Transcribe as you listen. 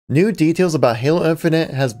New details about Halo Infinite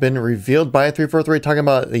has been revealed by 343, talking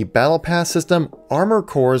about the Battle Pass system, armor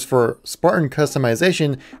cores for Spartan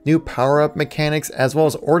customization, new power-up mechanics, as well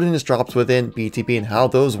as Ordinance drops within BTB and how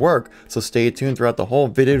those work. So stay tuned throughout the whole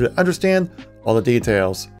video to understand all the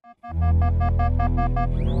details.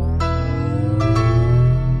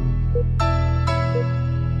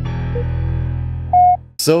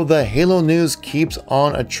 So the Halo news keeps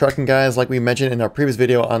on a-trucking, guys. Like we mentioned in our previous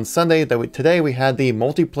video on Sunday, today we had the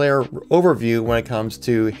multiplayer overview when it comes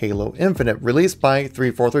to Halo Infinite, released by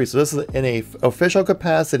 343. So this is in a official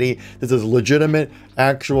capacity. This is legitimate,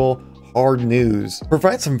 actual, hard news.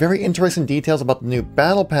 Provides some very interesting details about the new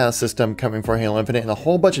Battle Pass system coming for Halo Infinite and a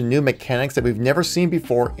whole bunch of new mechanics that we've never seen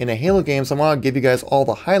before in a Halo game. So I want to give you guys all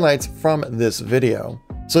the highlights from this video.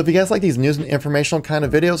 So if you guys like these news and informational kind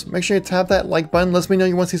of videos, make sure you tap that like button. Let me know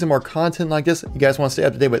you want to see some more content like this. You guys want to stay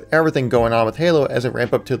up to date with everything going on with Halo as it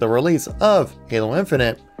ramp up to the release of Halo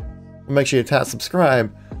Infinite. Make sure you tap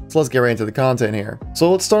subscribe. So let's get right into the content here.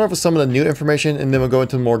 So let's start off with some of the new information and then we'll go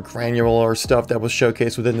into more granular stuff that was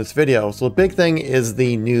showcased within this video. So the big thing is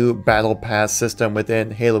the new Battle Pass system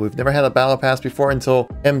within Halo. We've never had a Battle Pass before until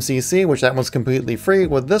MCC, which that one's completely free.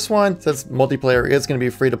 With this one, since multiplayer is going to be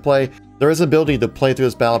free to play, there is ability to play through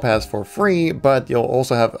this Battle Pass for free, but you'll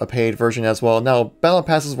also have a paid version as well. Now, Battle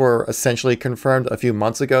Passes were essentially confirmed a few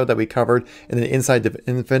months ago that we covered in the Inside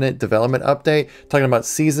Infinite development update, talking about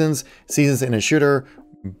seasons in a shooter.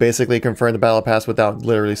 Basically confirmed the Battle Pass without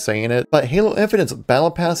literally saying it. But Halo Infinite's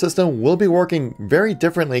Battle Pass system will be working very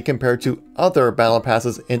differently compared to other Battle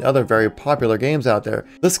Passes in other very popular games out there.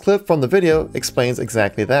 This clip from the video explains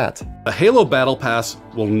exactly that. A Halo Battle Pass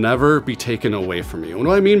will never be taken away from you. And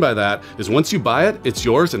what I mean by that is once you buy it, it's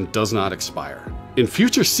yours and does not expire. In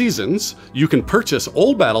future seasons, you can purchase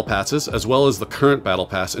old Battle Passes as well as the current Battle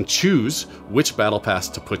Pass and choose which Battle Pass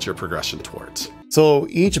to put your progression towards. So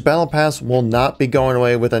each Battle Pass will not be going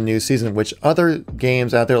away with a new season, which other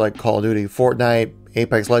games out there like Call of Duty, Fortnite,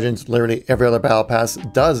 Apex Legends, literally every other Battle Pass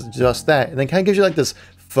does just that. And then kind of gives you like this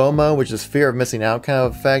FOMO, which is fear of missing out kind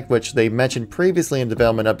of effect, which they mentioned previously in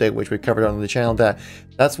development update, which we covered on the channel,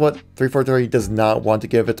 that's what 343 does not want to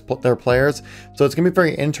give their players. So it's going to be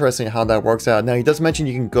very interesting how that works out. Now, he does mention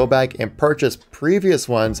you can go back and purchase previous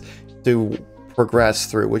ones to progress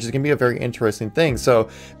through, which is going to be a very interesting thing. So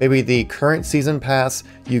maybe the current season pass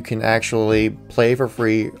you can actually play for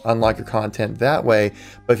free, unlock your content that way.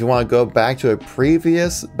 But if you want to go back to a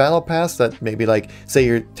previous battle pass that maybe like say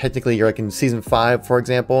you're like in season 5 for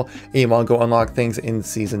example, and you want to go unlock things in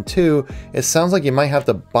season 2, it sounds like you might have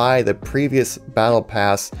to buy the previous battle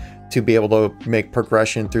pass to be able to make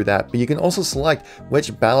progression through that. But you can also select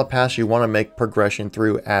which battle pass you want to make progression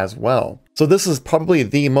through as well. So this is probably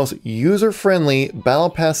the most user-friendly battle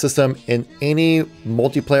pass system in any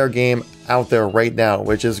multiplayer game out there right now,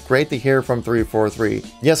 which is great to hear from 343.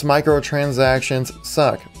 Yes, microtransactions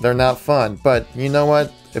suck. They're not fun, but you know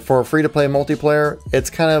what? For a free-to-play multiplayer, it's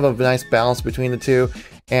kind of a nice balance between the two.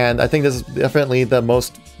 And I think this is definitely the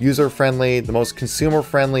most user-friendly, the most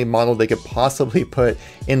consumer-friendly model they could possibly put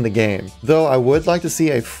in the game. Though I would like to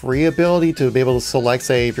see a free ability to be able to select,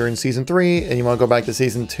 say, if you're in Season 3 and you want to go back to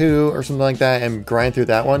Season 2 or something like that and grind through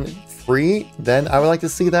that one free, then I would like to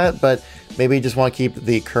see that. But maybe you just want to keep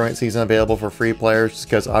the current season available for free players, just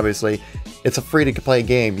because obviously it's a free-to-play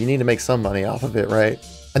game. You need to make some money off of it, right?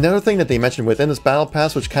 Another thing that they mentioned within this Battle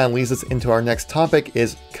Pass, which kind of leads us into our next topic,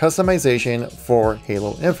 is customization for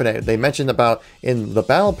Halo Infinite. They mentioned about in the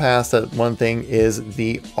Battle Pass that one thing is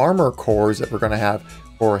the armor cores that we're going to have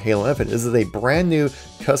for Halo Infinite. This is a brand new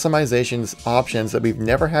customizations options that we've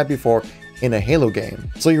never had before in a Halo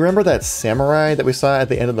game. So you remember that samurai that we saw at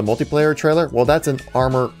the end of the multiplayer trailer? Well, that's an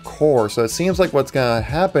armor core. So it seems like what's going to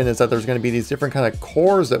happen is that there's going to be these different kind of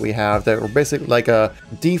cores that we have that are basically like a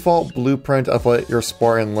default blueprint of what your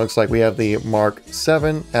Spartan looks like. We have the Mark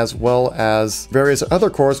 7 as well as various other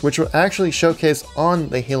cores, which will actually showcase on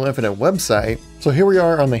the Halo Infinite website. So here we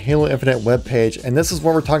are on the Halo Infinite webpage, and this is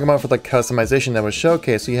what we're talking about for the customization that was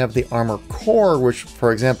showcased. So you have the armor core, which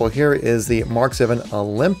for example here is the Mark 7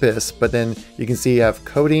 Olympus, but then you can see you have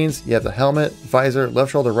coatings, you have the helmet, visor, left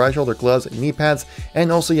shoulder, right shoulder, gloves, knee pads,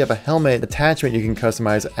 and also you have a helmet attachment you can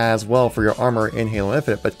customize as well for your armor in Halo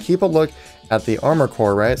Infinite. But keep a look at the armor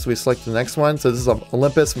core, right? So we select the next one. So this is an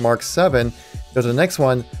Olympus Mark 7. Go to the next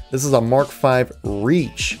one. This is a Mark 5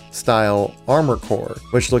 Reach style armor core,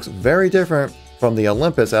 which looks very different from the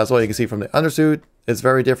Olympus as well. You can see from the undersuit is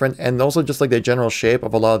very different, and also just like the general shape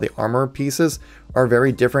of a lot of the armor pieces are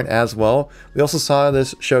very different as well. We also saw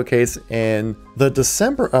this showcase in the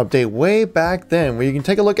December update way back then, where you can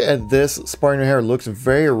take a look at this Spartan hair. It looks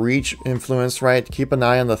very Reach influenced, right? Keep an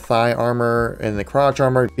eye on the thigh armor and the crotch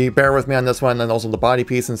armor. Bear with me on this one, and also the body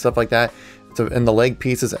piece and stuff like that. So, and the leg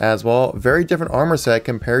pieces as well. Very different armor set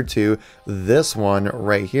compared to this one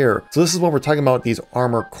right here. So this is what we're talking about, these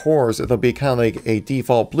armor cores. It'll be kind of like a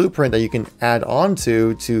default blueprint that you can add on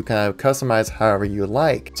to kind of customize however you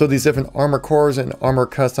like. So these different armor cores and armor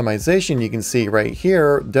customization you can see right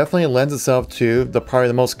here definitely lends itself to probably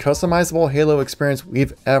the most customizable Halo experience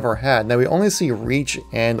we've ever had. Now we only see Reach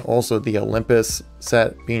and also the Olympus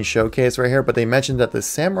set being showcased right here, but they mentioned that the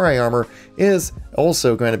samurai armor is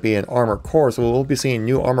also going to be an armor core, so we'll be seeing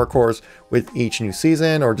new armor cores with each new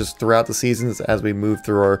season, or just throughout the seasons as we move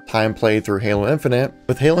through our time play through Halo Infinite.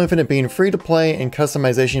 With Halo Infinite being free to play and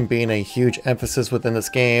customization being a huge emphasis within this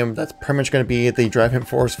game, that's pretty much going to be the driving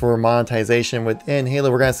force for monetization within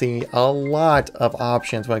Halo. We're going to see a lot of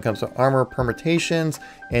options when it comes to armor permutations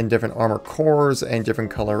and different armor cores and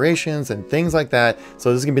different colorations and things like that.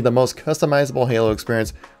 So this is going to be the most customizable Halo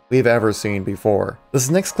experience we've ever seen before. This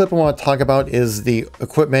next clip I want to talk about is the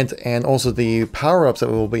equipment and also the power-ups that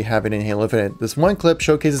we will be having in Halo Infinite. This one clip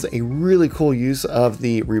showcases a really cool use of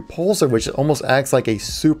the repulsor, which almost acts like a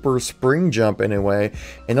super spring jump in a way,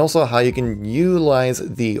 and also how you can utilize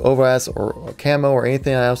the OS or camo or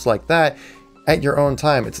anything else like that at your own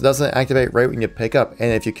time. It doesn't activate right when you pick up,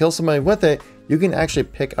 and if you kill somebody with it, you can actually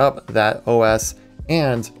pick up that OS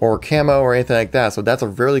or camo or anything like that. So that's a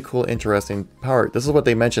really cool, interesting part. This is what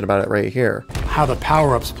they mentioned about it right here. How the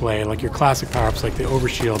power-ups play, like your classic power-ups like the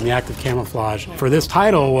overshield and the active camouflage. For this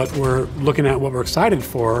title, what we're looking at, what we're excited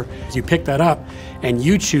for, is you pick that up and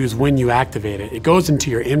you choose when you activate it. It goes into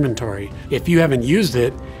your inventory. If you haven't used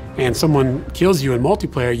it and someone kills you in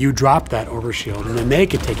multiplayer, you drop that overshield and then they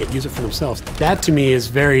could take it, use it for themselves. That to me is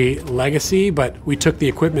very legacy, but we took the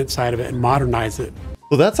equipment side of it and modernized it.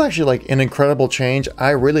 Well, that's actually like an incredible change. I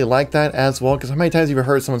really like that as well, because how many times have you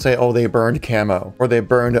heard someone say, oh, they burned camo or they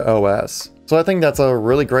burned OS? So I think that's a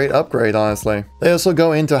really great upgrade, honestly. They also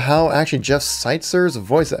go into how actually Jeff Seitzer's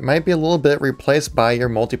voice that might be a little bit replaced by your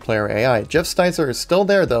multiplayer AI. Jeff Seitzer is still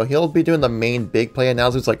there though. He'll be doing the main big play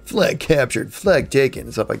announcements like flag captured, flag taken,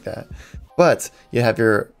 and stuff like that. But you have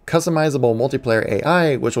your customizable multiplayer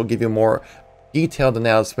AI, which will give you more detailed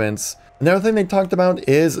announcements. Another thing they talked about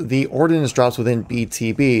is the Ordinance drops within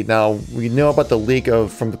BTB. Now, we know about the leak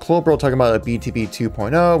from the Clover talking about a BTB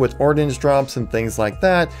 2.0 with Ordinance drops and things like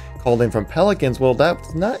that, called in from Pelicans. Well,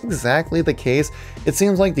 that's not exactly the case. It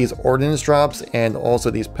seems like these Ordinance drops and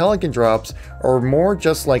also these Pelican drops are more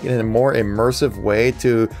just like in a more immersive way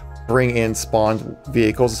to bring in spawned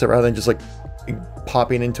vehicles rather than just like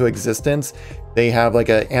popping into existence. They have like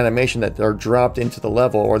an animation that are dropped into the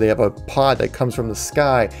level, or they have a pod that comes from the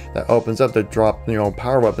sky that opens up to drop,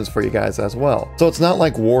 power weapons for you guys as well. So it's not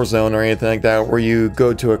like Warzone or anything like that, where you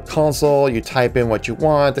go to a console, you type in what you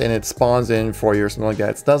want, and it spawns in for you or something like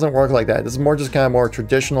that. It doesn't work like that. This is more just kind of more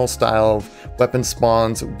traditional style of weapon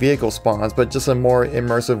spawns, vehicle spawns, but just a more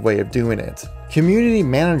immersive way of doing it. Community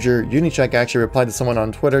manager Unicheck actually replied to someone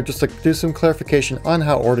on Twitter just to do some clarification on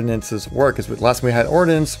how ordinances work. Because last time we had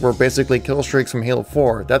ordinance were basically kill streaks from Halo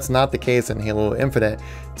 4. That's not the case in Halo Infinite,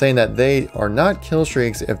 saying that they are not kill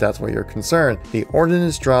streaks if that's what you're concerned. The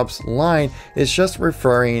ordinance drops line is just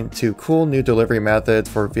referring to cool new delivery methods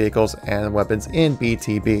for vehicles and weapons in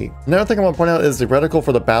BTB. Another thing I want to point out is the reticle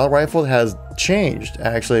for the battle rifle has changed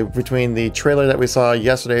actually between the trailer that we saw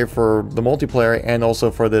yesterday for the multiplayer and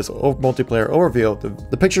also for this multiplayer overview.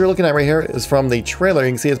 The picture you're looking at right here is from the trailer.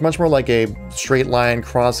 You can see it's much more like a straight line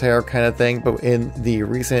crosshair kind of thing, but in the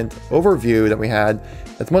recent overview that we had,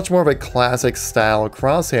 it's much more of a classic style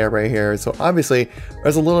crosshair right here. So obviously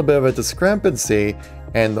there's a little bit of a discrepancy,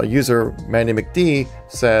 and the user Mandy McD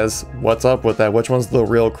says, what's up with that? Which one's the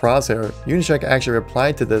real crosshair? Unicheck actually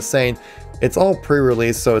replied to this saying, it's all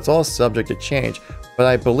pre-release, so it's all subject to change. But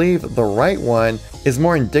I believe the right one is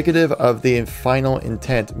more indicative of the final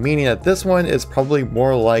intent, meaning that this one is probably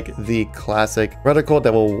more like the classic reticle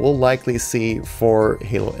that we'll likely see for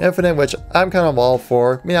Halo Infinite, which I'm kind of all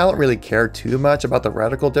for. I mean, I don't really care too much about the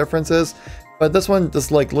reticle differences, but this one just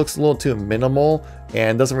like looks a little too minimal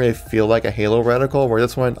and doesn't really feel like a Halo reticle, where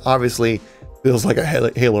this one obviously Feels like a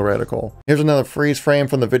Halo reticle. Here's another freeze frame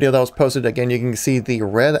from the video that was posted. Again, you can see the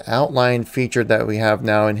red outline feature that we have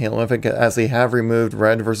now in Halo Infinite, as they have removed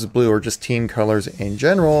red versus blue or just team colors in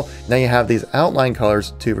general. Now you have these outline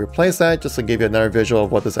colors to replace that, just to give you another visual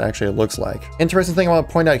of what this actually looks like. Interesting thing I want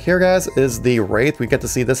to point out here, guys, is the Wraith. We get to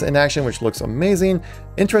see this in action, which looks amazing.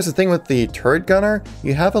 Interesting thing with the turret gunner,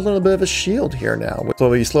 you have a little bit of a shield here now. So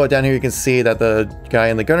when you slow it down here, you can see that the guy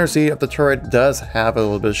in the gunner seat of the turret does have a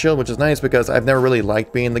little bit of shield, which is nice because I've never really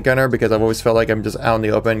liked being the gunner because I've always felt like I'm just out in the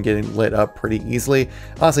open getting lit up pretty easily.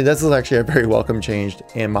 Honestly, this is actually a very welcome change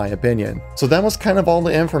in my opinion. So that was kind of all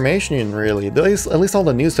the information really, at least all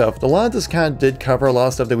the new stuff. A lot of this kind of did cover a lot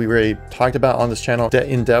of stuff that we really talked about on this channel,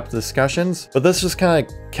 in-depth discussions, but this just kind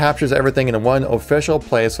of captures everything in one official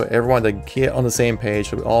place for everyone to get on the same page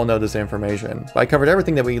so we all know this information. But I covered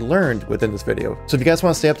everything that we learned within this video. So if you guys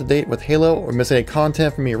want to stay up to date with Halo or miss any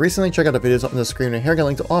content from me recently, check out the videos on the screen right here. I got a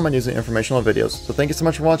link to all my news and informational videos. So thank you so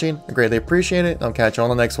much for watching. I greatly appreciate it. I'll catch you on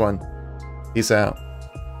the next one. Peace out.